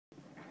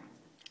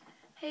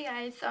Hey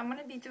guys, so I'm going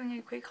to be doing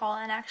a quick haul,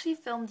 and I actually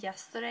filmed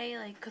yesterday,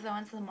 because I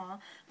went to the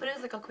mall, but it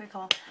was like a quick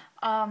haul.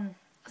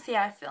 So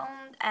yeah, I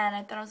filmed, and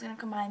I thought I was going to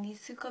combine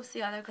these two clips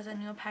together because I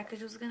knew a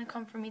package was going to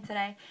come for me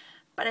today,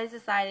 but I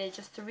decided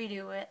just to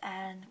redo it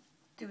and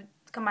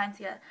combine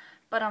together.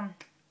 But I'm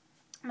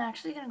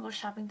actually going to go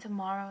shopping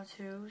tomorrow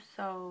too,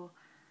 so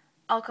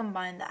I'll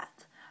combine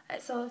that.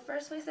 Alright, so the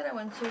first place that I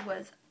went to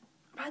was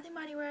Bath &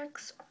 Body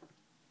Works,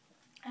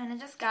 and I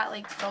just got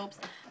like soaps,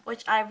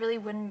 which I really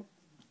wouldn't.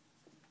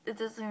 It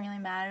doesn't really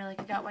matter.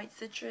 Like, I got white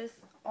citrus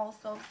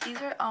also.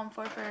 These are 4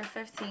 for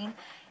 $15,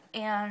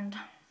 and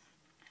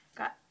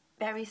got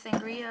berry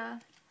sangria,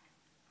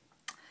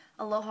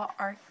 aloha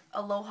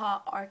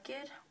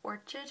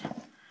orchid,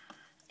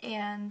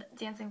 and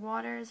dancing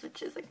waters,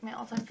 which is like my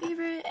all-time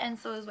favorite, and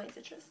so is white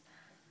citrus.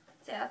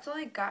 So yeah, that's all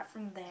I got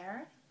from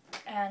there,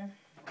 and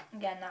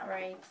again, not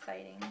very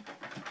exciting.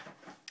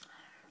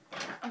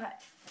 Okay,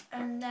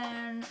 and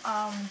then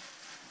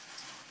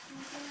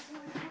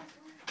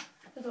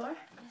the door.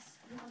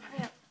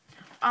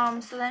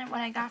 So then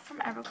what I got from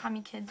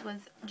Abercrombie Kids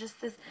was just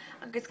this,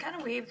 it's kind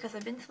of weird because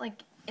I've been to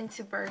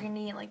into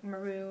burgundy and like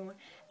maroon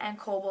and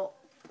cobalt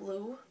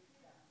blue.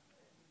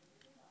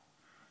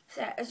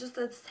 So yeah, it's just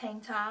this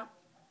tank top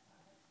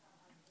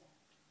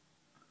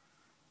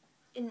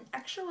in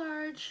extra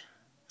large,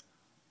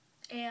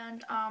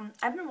 and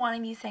I've been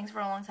wanting these tanks for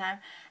a long time,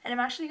 and I'm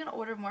actually going to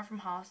order more from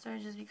Hollister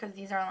just because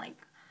these aren't like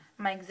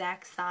my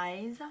exact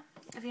size,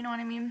 if you know what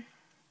I mean.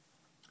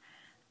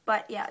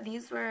 But yeah,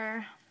 these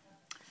were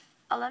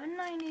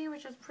 $11.90,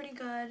 which is pretty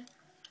good.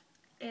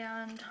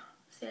 And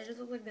see, I just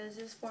look like this,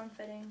 just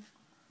form-fitting.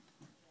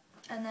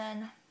 And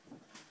then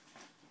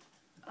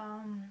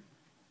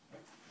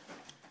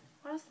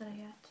what else did I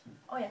get?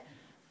 Oh yeah.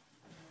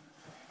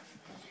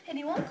 Hey, do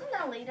you want to come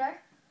down later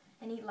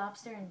and eat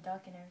lobster and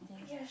duck and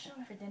everything? Yeah, sure.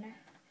 For dinner?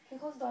 Can you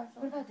close the door?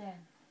 What about Dad?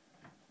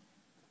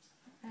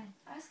 Alright,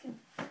 ask him.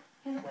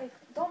 He's awake.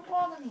 Don't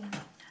bother me.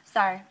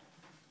 Sorry.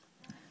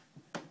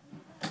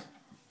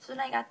 So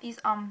then I got these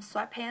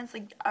sweatpants,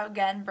 like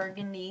again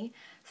burgundy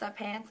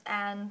sweatpants,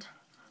 and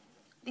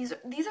these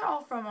are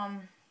all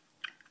from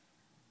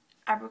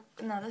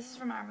this is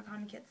from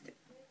Abercrombie Kids too.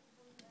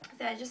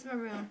 They're just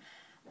maroon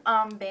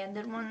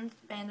banded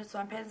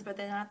sweatpants, but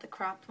they're not the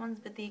cropped ones,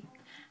 but they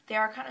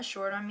are kind of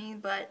short on me,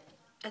 but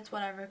it's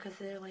whatever because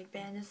they're like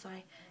banded, so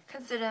I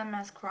consider them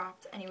as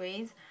cropped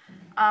anyways.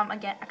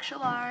 Again, extra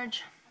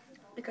large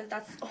because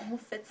that's all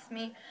fits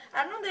me.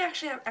 I don't know if they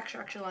actually have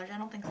extra large. I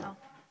don't think so.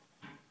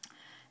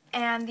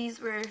 And these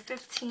were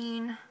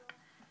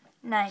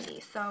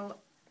 $15.90, so,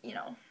 you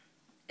know,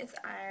 it's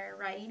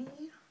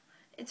alrighty.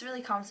 It's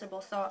really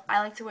comfortable, so I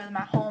like to wear them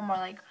at home or,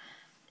 like,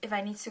 if I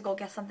need to go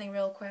get something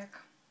real quick.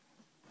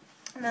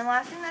 And then the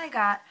last thing that I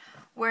got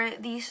were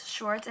these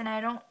shorts, and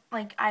I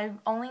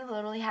only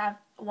literally have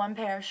one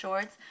pair of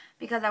shorts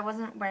because I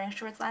wasn't wearing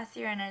shorts last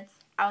year, and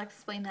I'll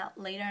explain that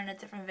later in a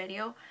different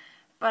video.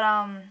 But,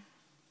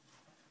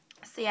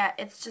 so yeah,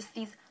 it's just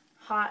these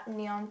hot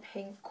neon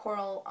pink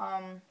coral,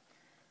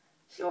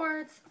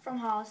 shorts from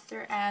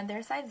Hollister, and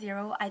they're size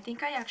 0. I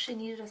think I actually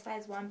needed a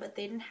size 1, but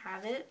they didn't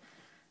have it.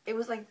 It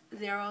was like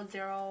 0,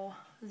 0,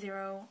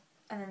 0,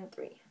 and then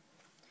 3.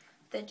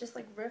 They just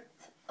like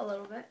ripped a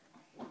little bit,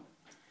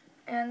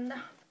 and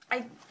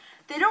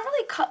they don't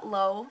really cut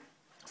low,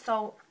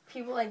 so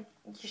people like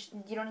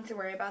you don't need to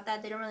worry about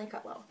that. They don't really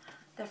cut low.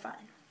 They're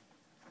fine.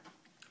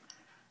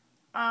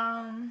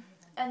 And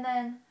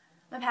then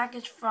my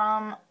package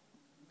from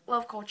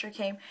Love Culture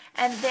came,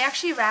 and they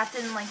actually wrapped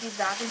it in like these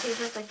wrapping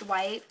papers, like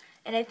white,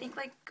 and I think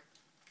like,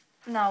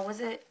 no, was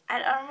it, I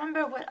don't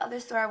remember what other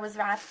store was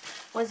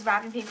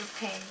wrapping paper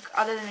pink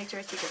other than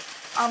Victoria's Secret,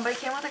 but it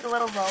came with like a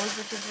little rose,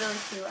 which is really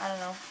cute. I don't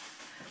know.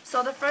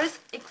 So the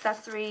first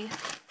accessory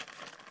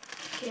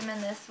came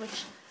in this,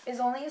 which is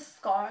only a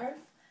scarf,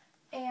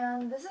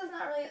 and this is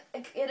not really,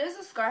 like, it is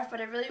a scarf,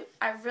 but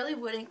I really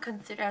wouldn't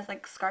consider it as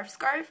like scarf.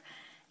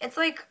 It's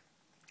like,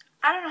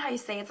 I don't know how you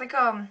say it. It's like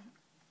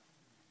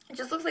it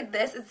just looks like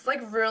this. It's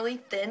like really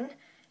thin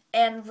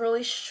and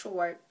really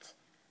short.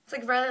 It's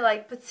like really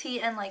like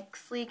petite and like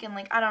sleek and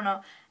like, I don't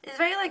know. It's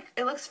very like,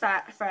 it looks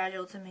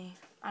fragile to me.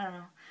 I don't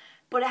know.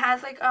 But it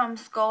has like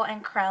skull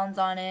and crowns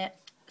on it.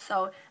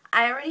 So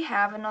I already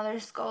have another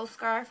skull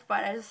scarf,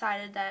 but I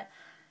decided that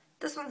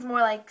this one's more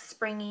like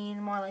springy,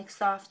 more like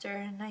softer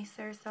and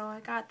nicer, so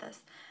I got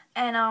this.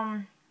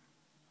 And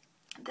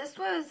this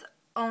was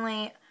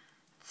only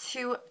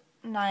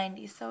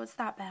 $2.90, so it's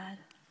not bad.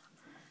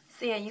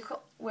 So yeah, you could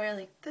wear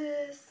like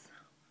this.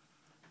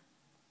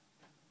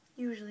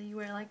 Usually you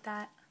wear like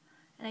that.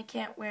 And I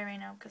can't wear right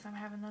now because I'm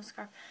having no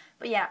scarf.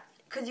 But yeah,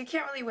 because you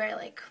can't really wear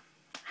like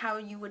how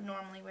you would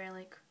normally wear,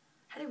 like,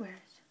 how do you wear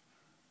it?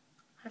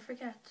 I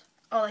forget.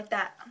 Oh, like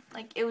that.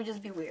 Like, it would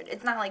just be weird.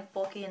 It's not like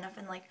bulky enough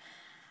and like,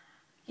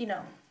 you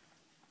know.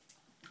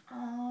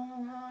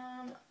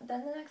 Then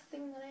the next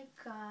thing that I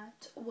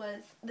got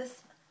was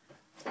this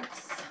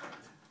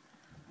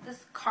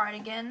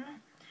cardigan.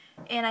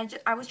 And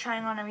I was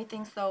trying on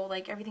everything, so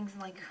like everything's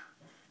like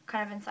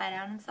kind of inside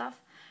out and stuff.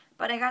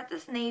 But I got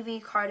this navy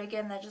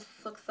cardigan that just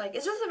looks like,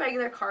 it's just a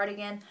regular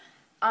cardigan,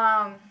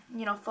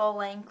 you know, full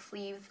length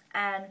sleeves,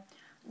 and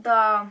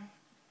the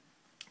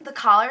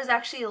collar is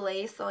actually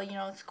lace, so you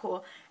know it's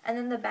cool. And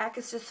then the back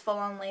is just full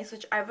on lace,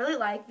 which I really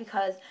like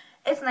because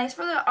it's nice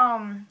for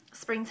the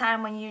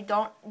springtime when you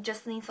don't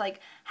just need to like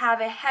have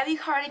a heavy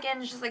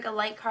cardigan. It's just like a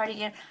light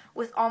cardigan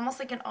with almost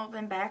like an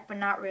open back, but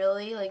not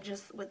really, like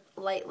just with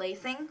light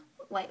lacing,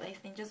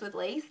 just with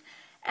lace.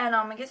 And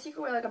I guess you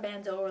could wear like a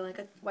bandeau or like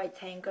a white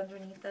tank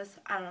underneath this.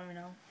 I don't even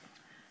know.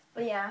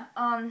 But yeah,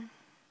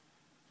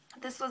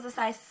 this was a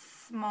size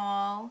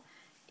small,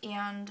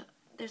 and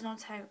there's no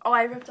tag. Oh,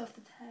 I ripped off the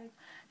tag.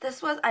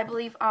 This was, I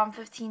believe,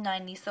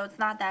 $15.90, so it's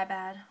not that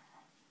bad.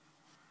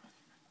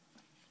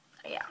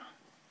 Yeah.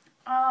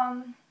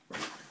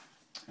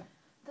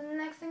 The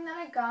next thing that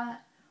I got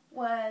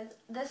was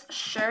this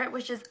shirt,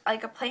 which is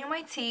like a plain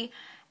white tee,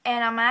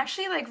 and I'm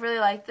actually like really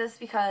like this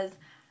because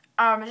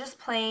it's just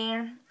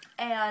plain,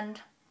 and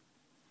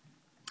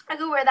I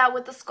could wear that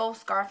with the skull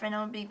scarf and it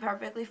would be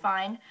perfectly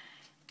fine.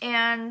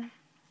 And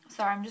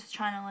sorry, I'm just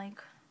trying to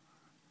like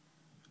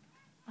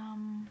oh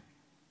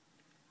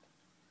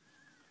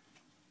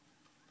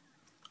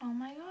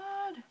my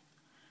god.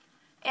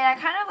 And I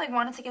kind of like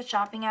wanted to get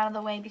shopping out of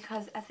the way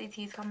because SAT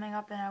is coming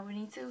up and I would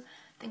need to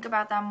think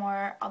about that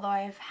more, although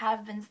I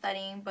have been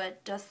studying,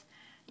 but just,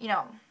 you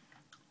know,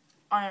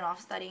 on and off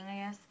studying, I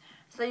guess.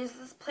 So I use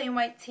this plain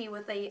white tee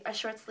with a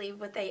short sleeve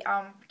with a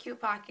cute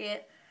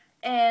pocket,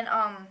 and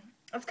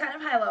it's kind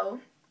of high-low,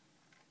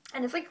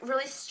 and it's like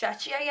really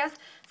stretchy, I guess.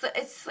 So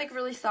it's like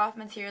really soft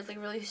material, it's like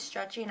really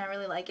stretchy, and I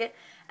really like it.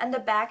 And the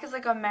back is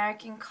like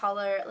American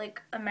color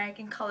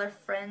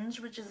fringe,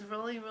 which is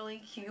really, really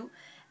cute,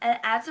 and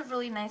it adds a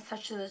really nice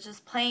touch to this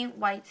just plain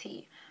white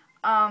tee.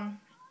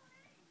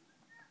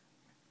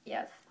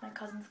 Yes, my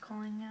cousin's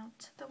calling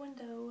out the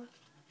window.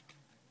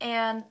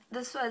 And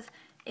this was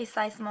a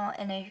size small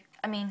and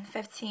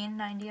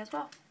 $15.90 as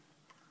well.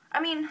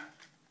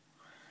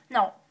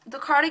 No, the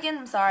cardigan,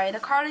 I'm sorry, the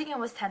cardigan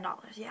was $10,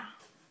 yeah.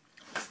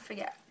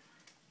 Forget.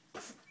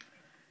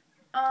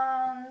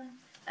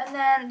 And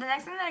then the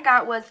next thing that I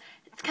got was,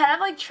 it's kind of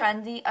like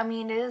trendy.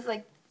 It is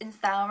like in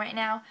style right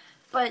now,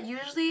 but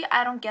usually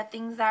I don't get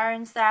things that are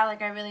in style.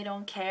 Like, I really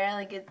don't care.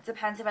 Like, it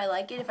depends if I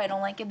like it. If I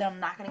don't like it, then I'm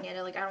not gonna get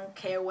it. Like, I don't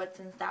care what's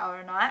in style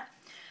or not.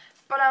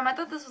 But I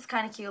thought this was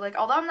kind of cute. Like,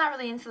 although I'm not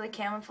really into the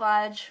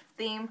camouflage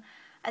theme,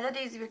 I thought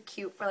these were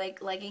cute for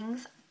like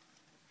leggings.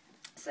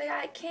 So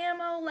yeah,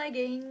 camo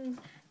leggings,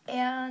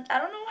 and I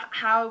don't know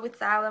how I would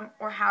style them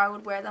or how I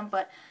would wear them,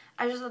 but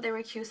I just thought they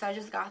were cute, so I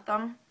just got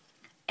them.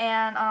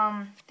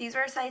 And these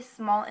were a size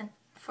small and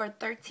for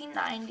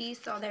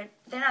 $13.90, so they're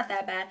not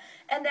that bad,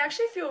 and they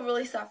actually feel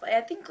really soft. Like,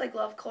 I think like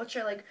Love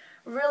Culture like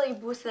really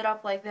boosted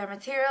up like their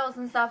materials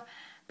and stuff,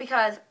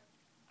 because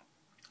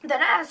they're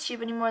not as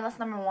cheap anymore. That's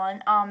number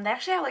one. They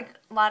actually have like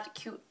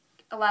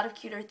a lot of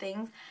cuter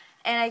things,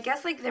 and I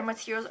guess like their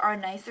materials are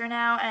nicer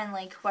now and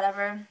like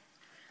whatever.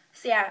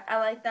 So yeah, I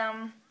like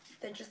them.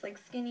 They're just like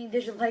skinny, they're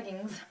just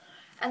leggings.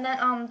 And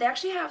then they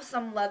actually have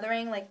some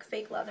leathering, like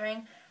fake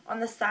leathering,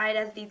 on the side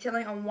as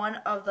detailing on one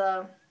of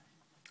the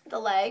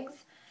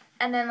legs.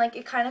 And then like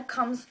it kind of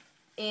comes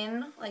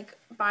in like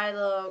by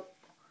the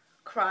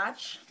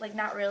crotch, like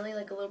not really,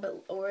 like a little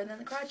bit lower than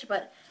the crotch,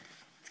 but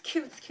it's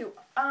cute, it's cute.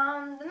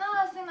 Then the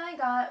last thing that I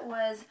got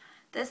was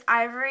this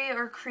ivory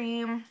or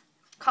cream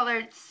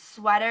colored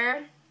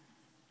sweater.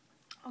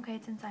 Okay,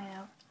 it's inside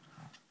out.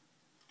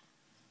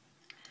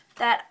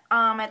 That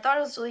I thought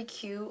it was really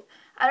cute.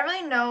 I don't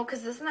really know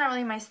because this is not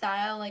really my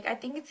style. Like, I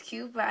think it's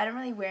cute, but I don't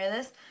really wear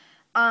this.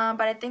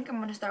 But I think I'm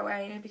gonna start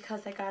wearing it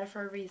because I got it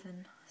for a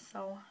reason.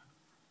 So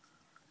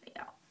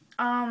yeah.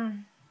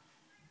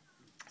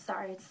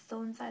 Sorry, it's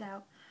still inside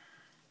out.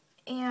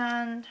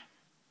 And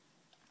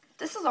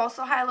this is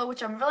also high-low,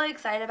 which I'm really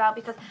excited about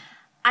because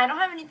I don't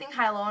have anything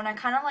high-low, and I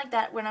kind of like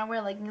that when I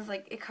wear leggings.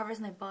 Like, it covers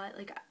my butt.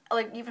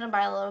 Like even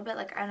by a little bit.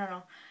 Like, I don't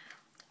know.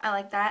 I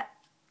like that.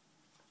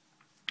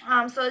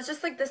 So it's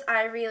just like this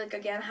ivory, like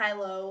again,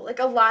 high-low, like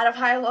a lot of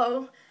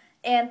high-low,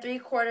 and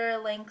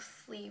 3/4 length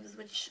sleeves,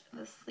 which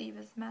the sleeve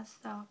is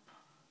messed up.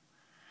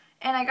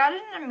 And I got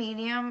it in a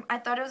medium. I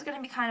thought it was going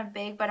to be kind of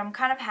big, but I'm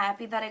kind of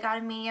happy that I got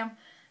a medium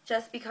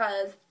just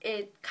because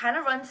it kind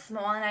of runs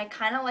small and I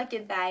kind of like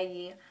it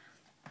baggy.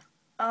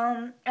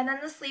 And then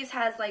the sleeves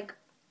has like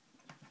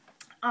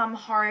a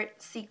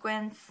heart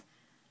sequence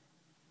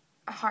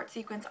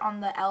on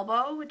the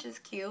elbow, which is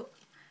cute.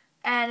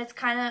 And it's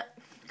kind of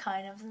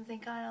since they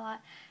got a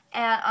lot,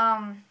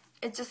 and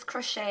it's just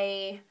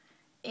crochet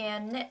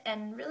and knit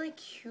and really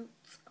cute.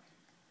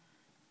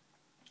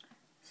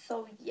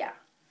 So yeah,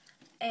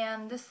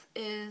 and this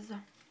is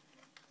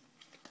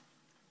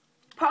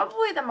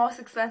probably the most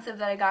expensive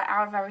that I got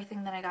out of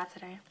everything that I got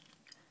today.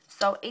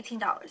 So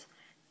 $18,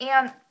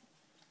 and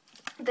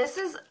this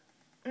is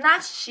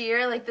not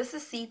sheer, like this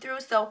is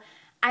see-through, so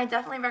I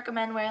definitely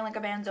recommend wearing like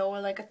a bandeau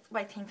or like a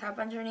white tank top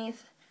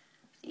underneath.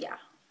 Yeah.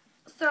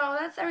 So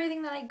that's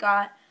everything that I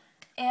got,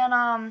 and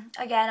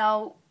again,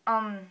 I'll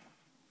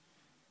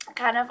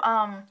kind of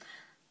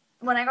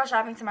when I go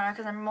shopping tomorrow,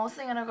 because I'm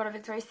mostly going to go to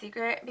Victoria's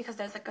Secret because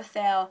there's like a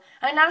sale.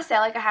 I mean, not a sale,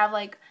 like I have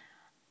like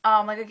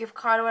a gift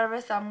card or whatever,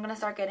 so I'm going to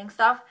start getting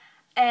stuff.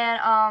 And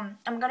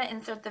I'm going to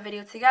insert the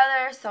video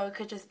together so it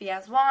could just be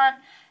as one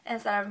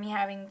instead of me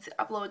having to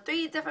upload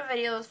 3 different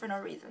videos for no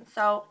reason.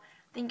 So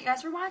thank you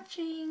guys for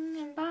watching,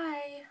 and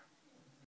bye.